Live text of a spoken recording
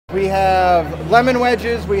We have lemon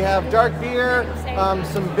wedges, we have dark beer,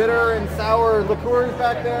 some bitter and sour liqueurs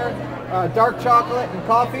back there, dark chocolate and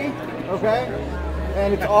coffee, okay?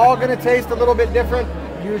 And it's all gonna taste a little bit different,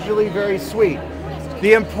 usually very sweet.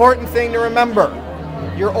 The important thing to remember,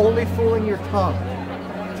 you're only fooling your tongue.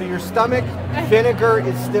 To your stomach, vinegar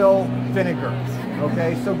is still vinegar,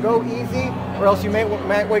 okay? So go easy, or else you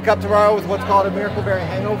might wake up tomorrow with what's called a miracle berry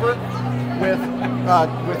hangover.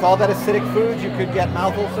 With all that acidic foods, you could get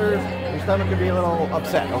mouth ulcers. Your stomach could be a little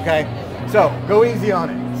upset, okay? So go easy on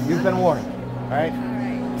it. You've been warned, all right?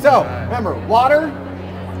 So remember, water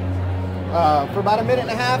for about a minute and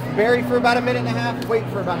a half, berry for about a minute and a half, wait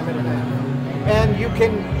for about a minute and a half. And you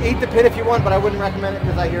can eat the pit if you want, but I wouldn't recommend it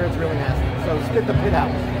because I hear it's really nasty. So spit the pit out.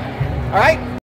 All right?